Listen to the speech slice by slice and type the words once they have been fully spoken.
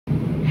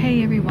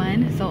Hey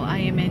everyone, so I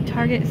am in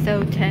Target,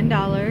 so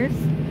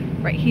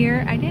 $10 right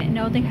here. I didn't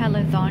know they had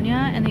lasagna,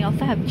 and they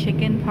also have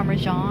chicken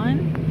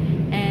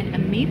parmesan and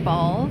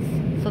meatballs,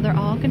 so they're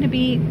all going to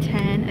be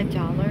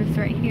 $10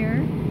 right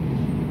here.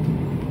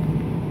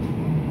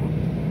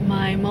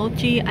 My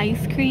mochi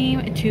ice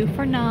cream, 2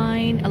 for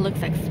 $9. It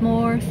looks like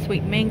s'more,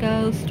 sweet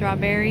mango,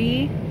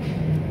 strawberry.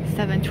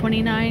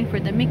 $7.29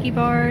 for the Mickey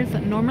bars.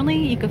 Normally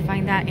you could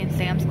find that in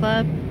Sam's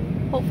Club.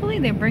 Hopefully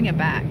they bring it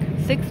back.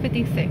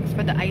 $6.56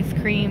 for the ice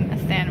cream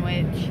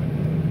sandwich.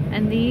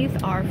 And these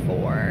are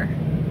for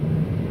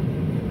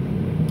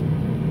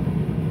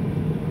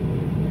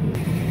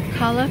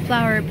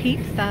cauliflower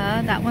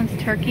pizza. That one's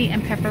turkey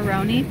and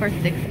pepperoni for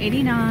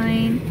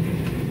 $6.89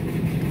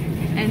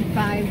 and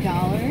 $5.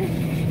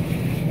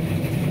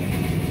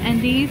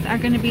 And these are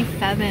going to be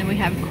 $7. We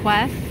have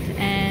Quest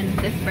and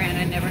this brand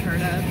I never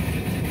heard of.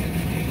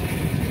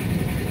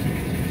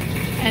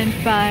 And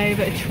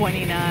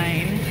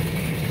 $5.29.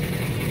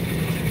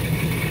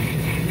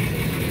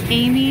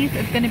 Amy's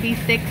is going to be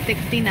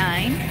 $6.69.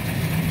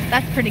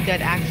 That's pretty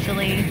good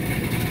actually.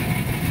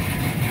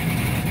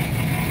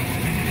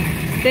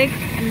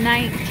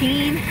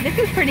 $6.19. This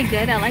is pretty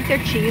good. I like their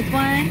cheese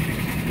one.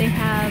 They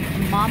have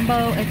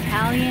Mambo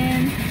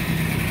Italian.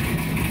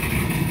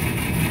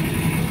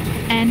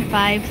 And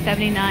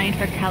 $5.79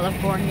 for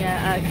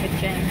California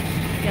Kitchen.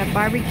 You have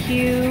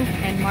barbecue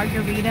and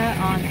margarita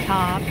on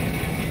top.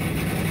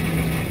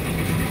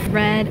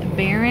 Red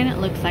Baron, it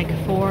looks like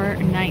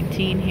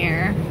 $4.19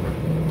 here.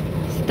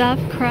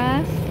 Stuffed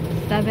crust,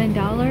 $7.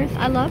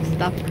 I love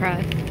stuffed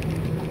crust.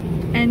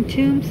 And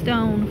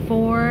Tombstone,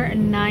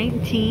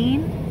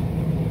 $4.19.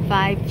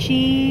 5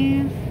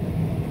 cheese.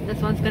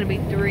 This one's gonna be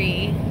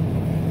 $3.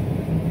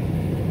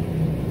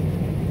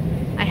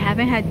 I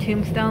haven't had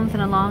Tombstones in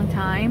a long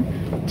time.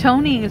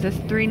 Tony's is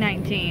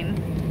 $3.19.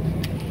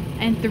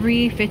 And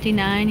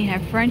 $3.59. You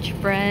have French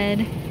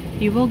bread.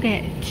 You will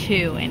get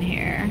 2 in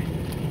here.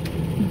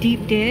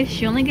 Deep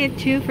dish, you only get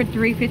 2 for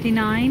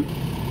 $3.59.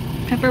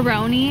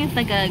 Pepperoni, it's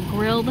like a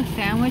grilled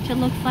sandwich it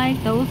looks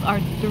like. Those are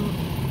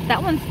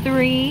that one's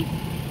 $3,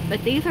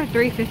 but these are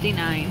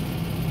 $3.59.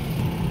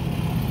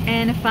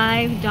 And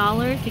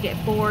 $5, you get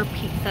 4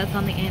 pizzas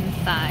on the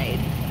inside.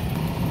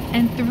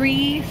 And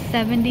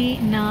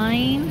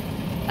 $3.79,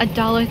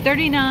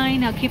 $1.39.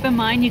 Now keep in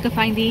mind you can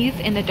find these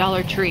in the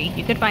Dollar Tree.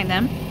 You could find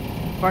them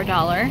for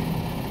 $1.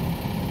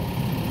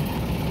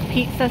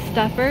 Pizza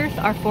stuffers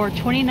are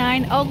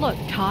 $4.29. Oh look,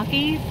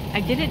 Takis. I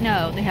didn't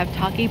know they have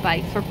Taki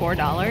bites for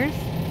 $4.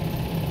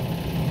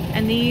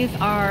 And these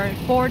are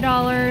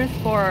 $4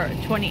 for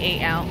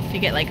 28 ounce. You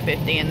get like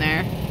 50 in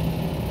there.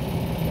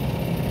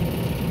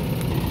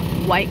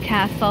 White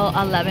Castle,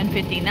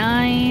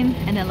 $11.59.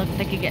 And it looks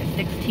like you get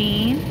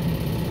 16.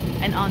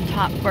 And on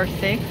top for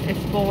 6 is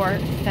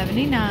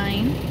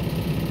 $4.79.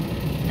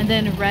 And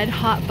then Red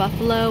Hot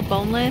Buffalo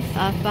boneless,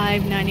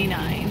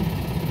 $5.99.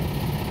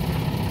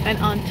 And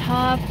on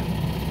top,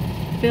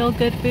 Feel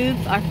Good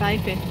Foods are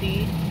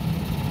 $5.50.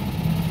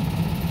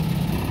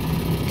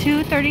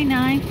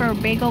 $2.39 for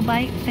bagel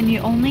bites, and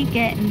you only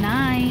get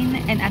 9.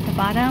 And at the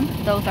bottom,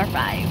 those are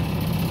 $5.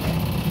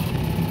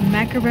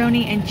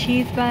 Macaroni and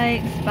cheese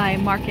bites by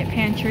Market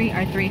Pantry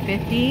are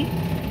 $3.50.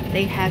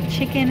 They have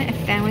chicken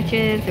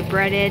sandwiches,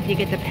 breaded. You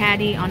get the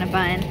patty on a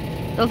bun.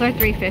 Those are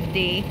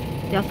 $3.50.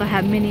 They also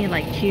have mini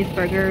like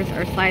cheeseburgers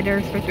or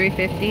sliders for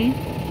 $3.50.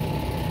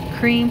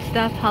 Cream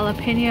stuffed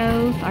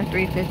jalapenos are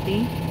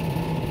 $3.50.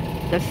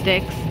 The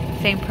sticks,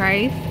 same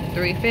price,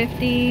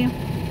 $3.50.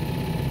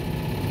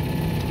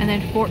 And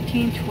then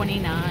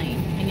 $14.29,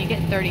 and you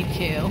get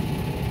 32.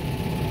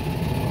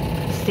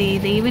 See,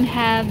 they even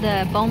have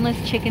the boneless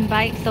chicken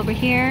bites over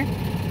here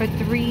for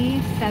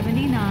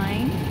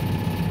 $3.79.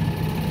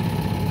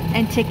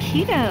 And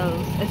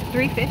taquitos is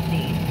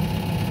 $3.50.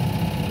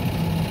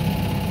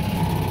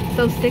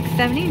 So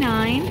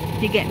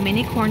 $6.79, you get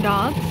mini corn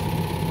dogs.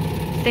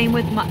 Same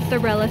with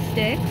mozzarella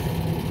sticks,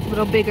 a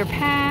little bigger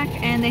pack,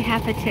 and they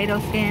have potato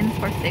skins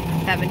for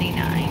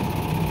 $6.79.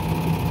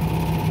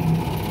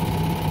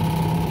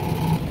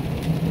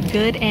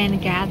 Good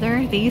and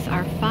Gather, these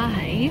are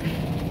 $5.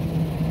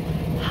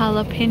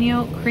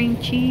 Jalapeno cream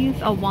cheese,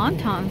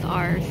 wontons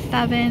are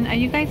 $7. Are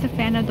you guys a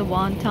fan of the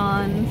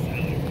wontons?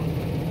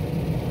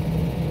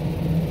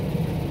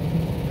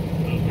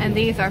 And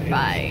these are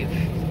 $5.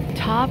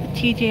 Top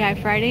TGI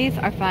Fridays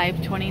are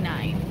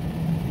 $5.29.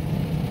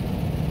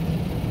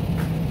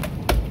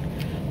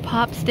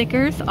 Pop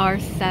stickers are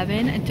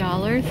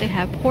 $7. They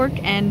have pork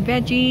and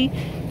veggie,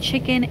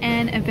 chicken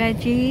and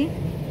veggie,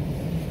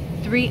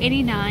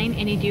 $3.89,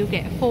 and you do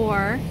get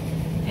 4.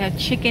 They have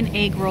chicken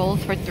egg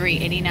rolls for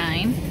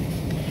 $3.89.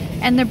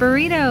 And the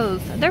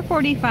burritos, they're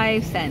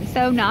 45 cents,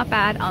 so not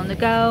bad on the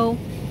go.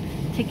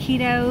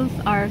 Taquitos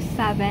are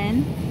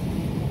 $7.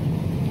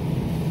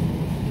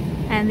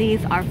 And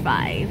these are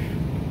 $5.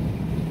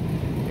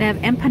 They have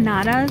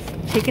empanadas,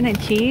 chicken and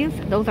cheese,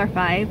 those are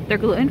 $5. They're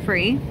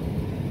gluten-free.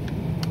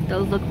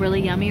 Those look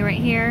really yummy right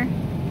here.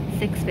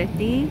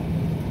 $6.50.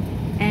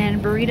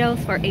 And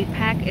burritos for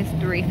 8-pack is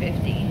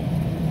 $3.50.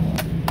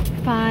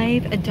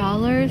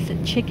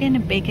 $5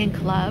 chicken bacon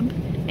club,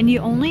 and you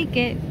only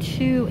get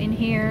 2 in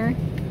here.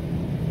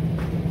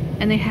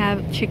 And they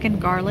have chicken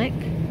garlic,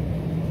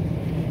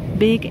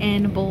 big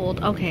and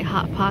bold. Okay,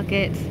 hot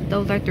pockets,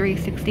 those are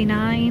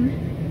 $3.69.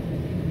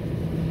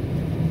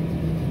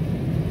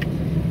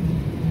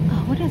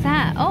 Oh, what is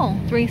that? Oh,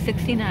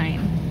 $3.69.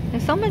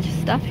 There's so much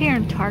stuff here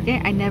in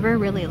Target. I never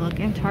really look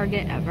in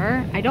Target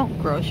ever. I don't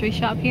grocery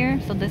shop here,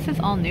 so this is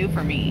all new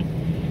for me.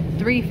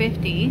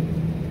 $3.50.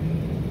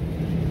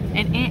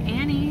 And Aunt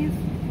Annie's.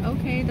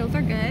 Okay, those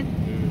are good.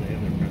 They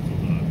have their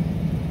pretzels on.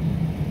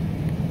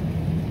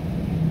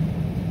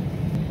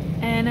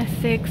 And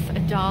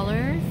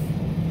 $6.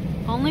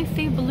 Only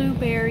see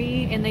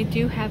blueberry, and they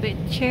do have it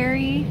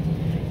cherry.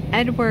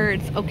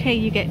 Edwards. Okay,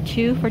 you get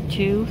 2 for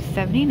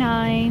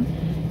 $2.79.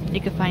 You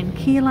can find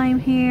key lime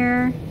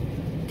here.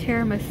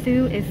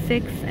 Tiramisu is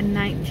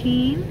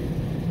 $6.19.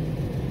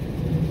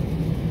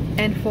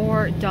 And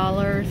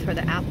 $4 for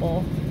the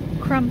apple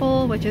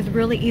crumble, which is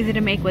really easy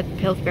to make with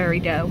Pillsbury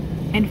dough.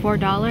 And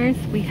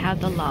 $4 we have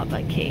the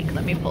lava cake.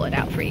 Let me pull it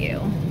out for you.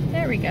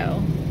 There we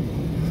go.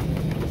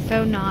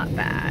 So not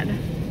bad.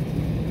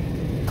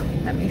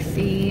 Let me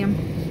see.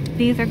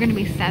 These are going to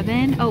be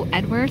 $7. Oh,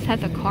 Edwards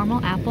has a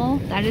caramel apple.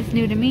 That is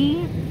new to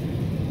me.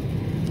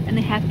 And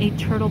they have a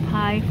turtle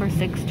pie for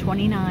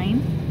 $6.29.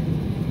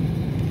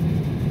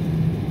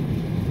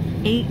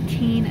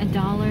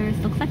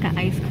 $18. Looks like an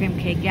ice cream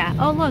cake. Yeah.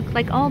 Oh, look,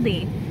 like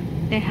Aldi.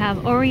 They have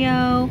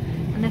Oreo,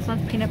 and this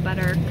one's peanut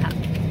butter cup.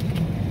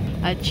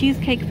 A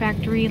Cheesecake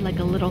Factory, like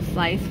a little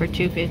slice for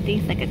 $2.50.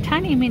 It's like a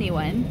tiny mini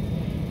one.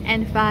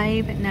 And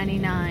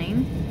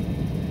 $5.99.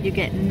 You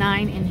get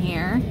 9 in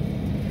here.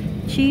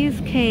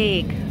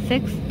 Cheesecake,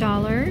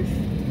 $6.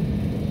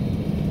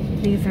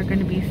 These are going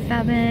to be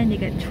 7. You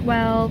get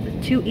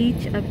 12, 2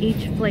 each of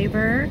each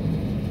flavor.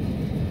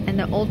 And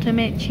the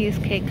ultimate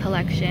cheesecake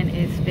collection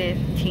is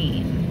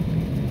 $15.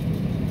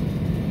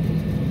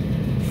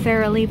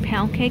 Sara Lee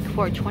pound cake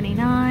for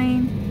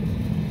 $29.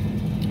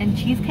 And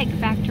Cheesecake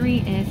Factory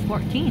is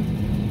 $14.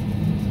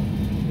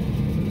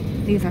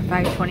 These are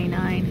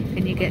 $5.29,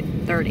 and you get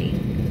 30.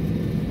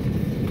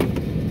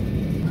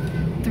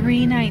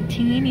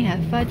 $3.19. You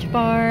have fudge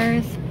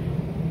bars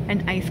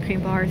and ice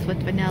cream bars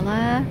with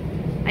vanilla.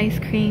 Ice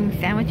cream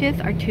sandwiches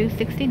are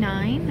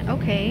 $2.69.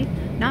 Okay,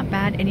 not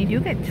bad, and you do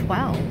get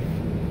 12.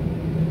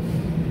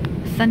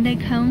 Sundae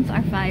cones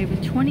are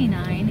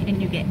 $5.29,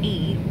 and you get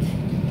 8.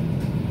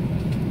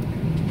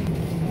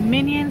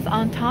 Minions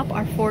on top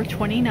are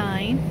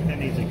 $4.29. That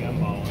needs a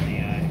gumball in the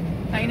eye.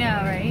 I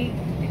know, right?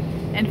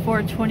 And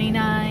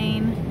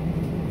 $4.29.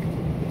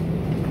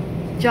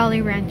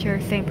 Jolly Rancher,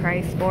 same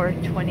price,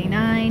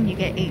 $4.29. You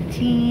get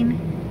 18.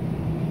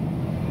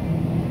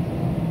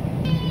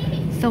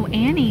 So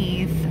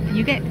Annie's,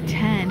 you get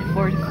 10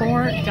 for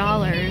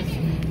 $4.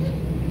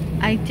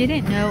 I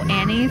didn't know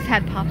Annie's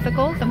had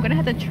popsicles. I'm gonna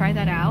have to try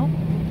that out.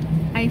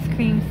 Ice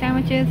cream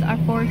sandwiches are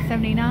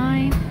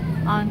 $4.79.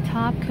 On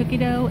top, cookie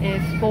dough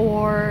is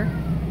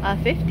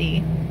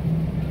 $4.50.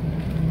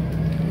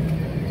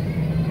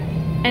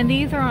 And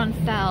these are on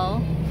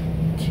sale,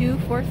 2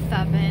 for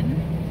 $7.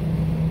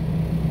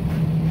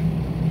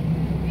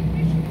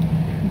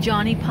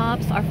 Johnny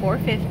Pops are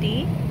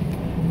 $4.50.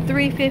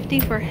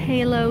 $3.50 for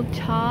Halo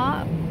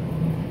Top.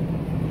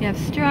 You have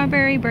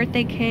strawberry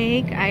birthday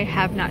cake. I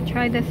have not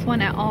tried this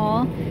one at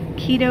all.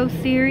 Keto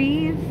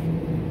series,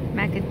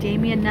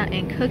 macadamia nut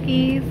and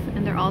cookies,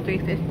 and they're all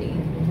 $3.50.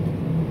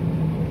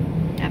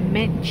 A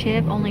mint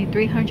chip, only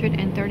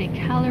 330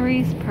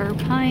 calories per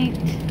pint.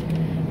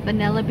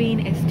 Vanilla bean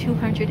is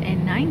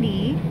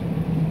 290.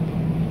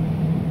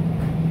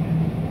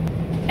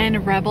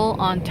 And Rebel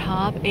on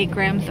top, 8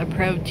 grams of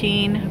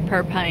protein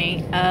per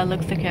pint.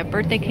 Looks like a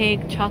birthday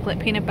cake, chocolate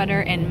peanut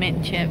butter, and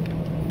mint chip.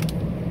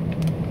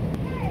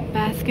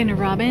 Baskin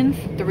Robbins,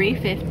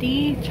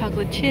 $3.50.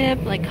 Chocolate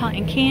chip, like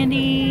cotton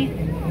candy.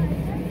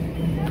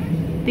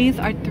 These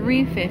are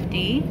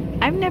 $3.50.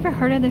 I've never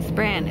heard of this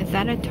brand. Is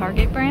that a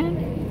Target brand?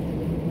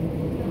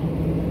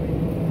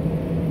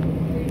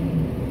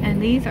 And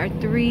these are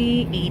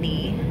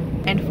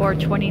 $3.80. And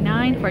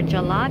 $4.29 for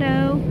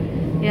gelato.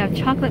 You have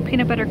chocolate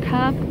peanut butter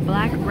cup,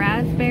 black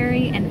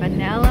raspberry, and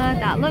vanilla.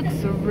 That looks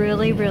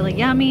really, really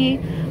yummy.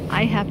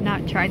 I have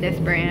not tried this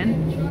brand.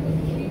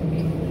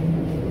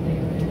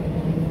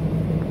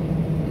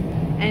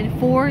 And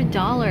 $4.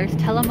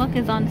 Tillamook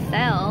is on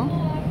sale.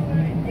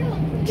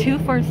 2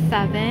 for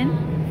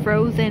 $7.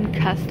 Frozen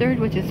custard,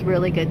 which is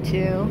really good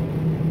too.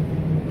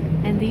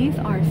 And these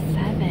are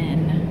 $7.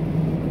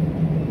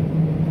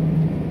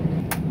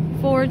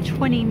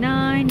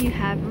 $4.29. You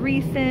have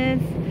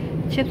Reese's,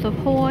 Chips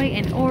Ahoy,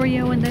 and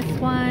Oreo in this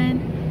one.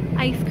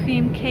 Ice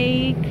cream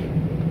cake,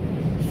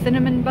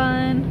 cinnamon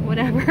bun,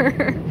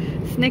 whatever.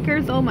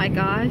 Snickers, oh my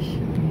gosh.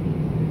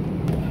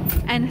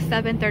 And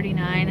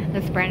 $7.39.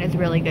 This brand is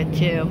really good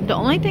too. The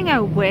only thing I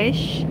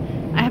wish,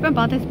 I haven't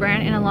bought this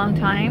brand in a long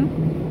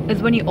time,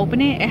 is when you open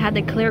it, it had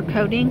the clear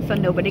coating so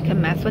nobody can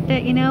mess with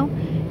it, you know?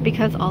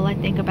 Because all I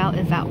think about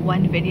is that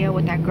one video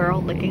with that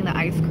girl licking the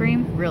ice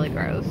cream. Really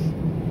gross.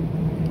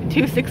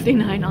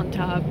 $2.69 on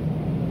top.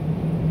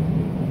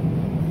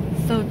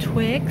 So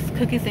Twix,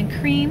 cookies and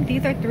cream,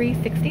 these are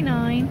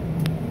 $3.69.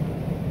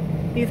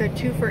 These are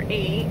 2 for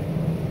 $8.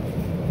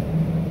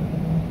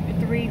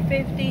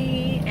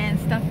 $3.50, and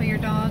stuff for your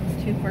dogs,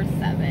 2 for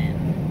 $7.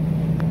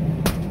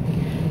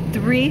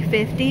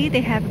 $3.50.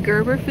 They have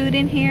Gerber food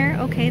in here.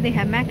 Okay, they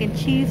have mac and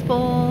cheese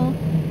bowl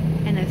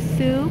and a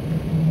soup.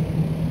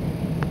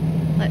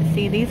 Let's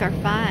see, these are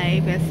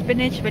 $5. There's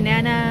spinach,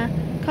 banana,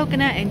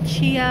 coconut, and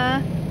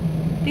chia.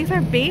 These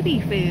are baby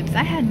foods.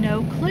 I had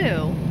no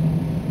clue.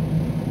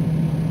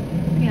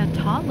 Yeah,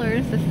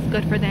 toddlers, this is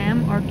good for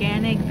them.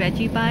 Organic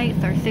veggie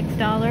bites are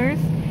 $6.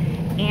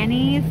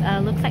 Annie's,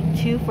 looks like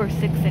 2 for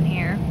 $6 in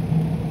here.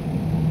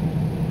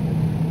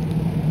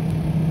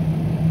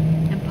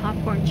 And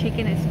popcorn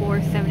chicken is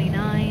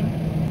 $4.79.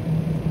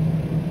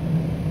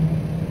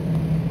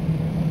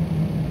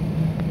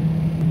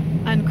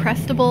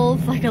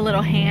 Uncrustables, like a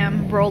little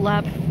ham roll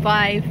up,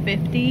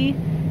 $5.50.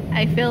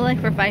 I feel like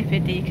for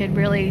 $5.50 you could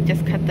really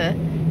just cut the,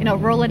 you know,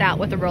 roll it out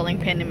with a rolling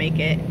pin to make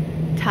it.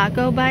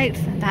 Taco bites,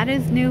 that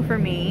is new for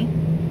me.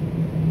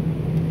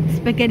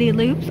 Spaghetti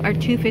loops are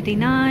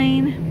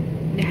 $2.59.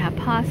 They have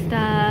pasta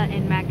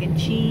and mac and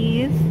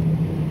cheese.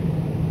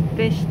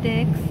 Fish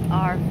sticks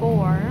are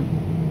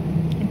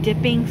 $4.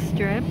 Dipping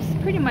strips,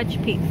 pretty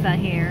much pizza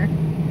here.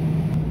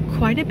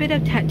 Quite a bit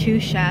of Tattoo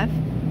Chef.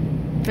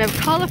 We have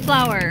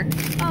cauliflower.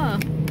 Oh,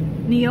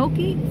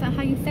 gnocchi, is that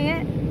how you say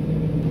it?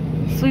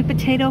 Sweet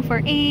potato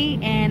for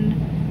 $8, and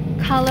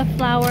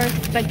cauliflower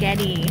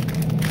spaghetti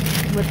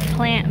with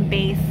plant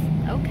base.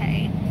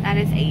 Okay, that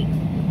is $8.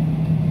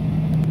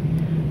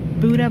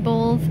 Buddha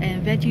bowls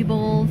and veggie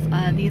bowls,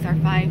 these are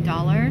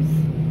 $5.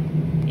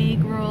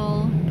 Egg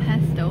roll,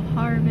 pesto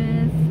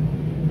harvest,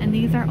 and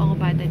these are all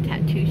by the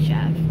Tattoo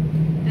Chef.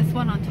 This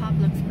one on top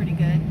looks pretty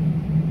good.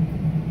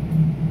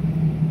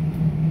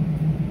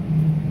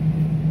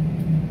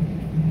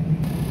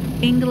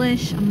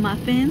 English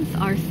muffins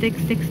are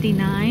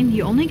 $6.69.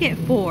 You only get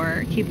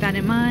 4. Keep that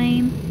in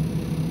mind.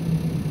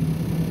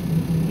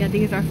 Yeah,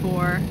 these are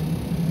 4.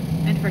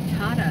 And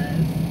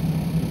frittatas.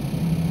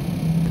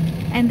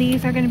 And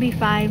these are going to be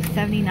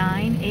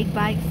 $5.79. Egg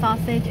bite,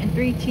 sausage, and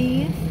 3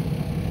 cheese.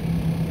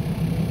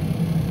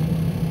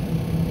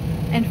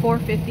 And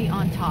 $4.50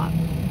 on top.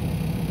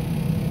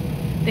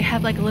 They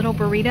have like little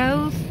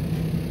burritos.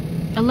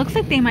 It looks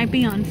like they might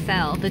be on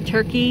sale. The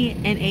turkey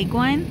and egg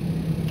one,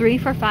 3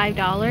 for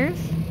 $5.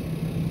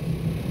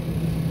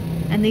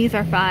 And these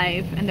are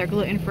 5, and they're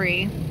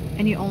gluten-free.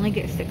 And you only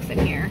get 6 in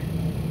here.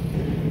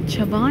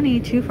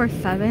 Chobani, 2 for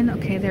 $7.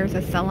 Okay, there's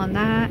a sale on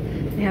that.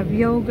 They have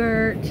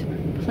yogurt,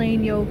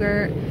 plain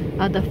yogurt.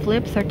 The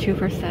flips are 2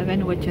 for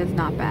 $7, which is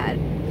not bad.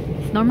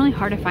 It's normally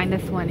hard to find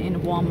this one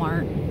in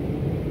Walmart.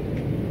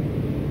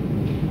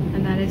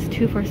 And that is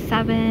 2 for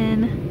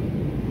 $7.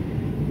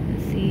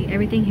 Let's see,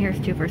 everything here is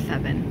 2 for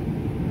 $7.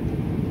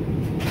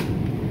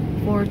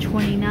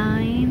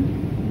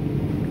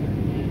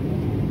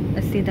 $4.29.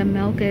 Let's see, the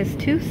milk is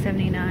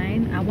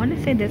 $2.79. I want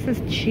to say this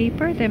is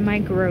cheaper than my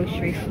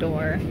grocery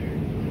store.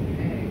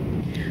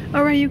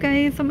 Alright you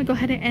guys, I'm gonna go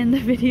ahead and end the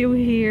video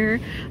here.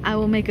 I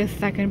will make a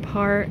second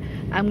part.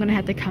 I'm gonna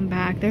have to come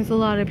back. There's a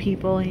lot of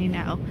people, and you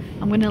know,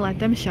 I'm gonna let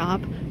them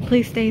shop.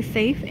 Please stay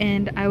safe,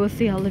 and I will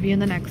see all of you in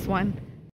the next one.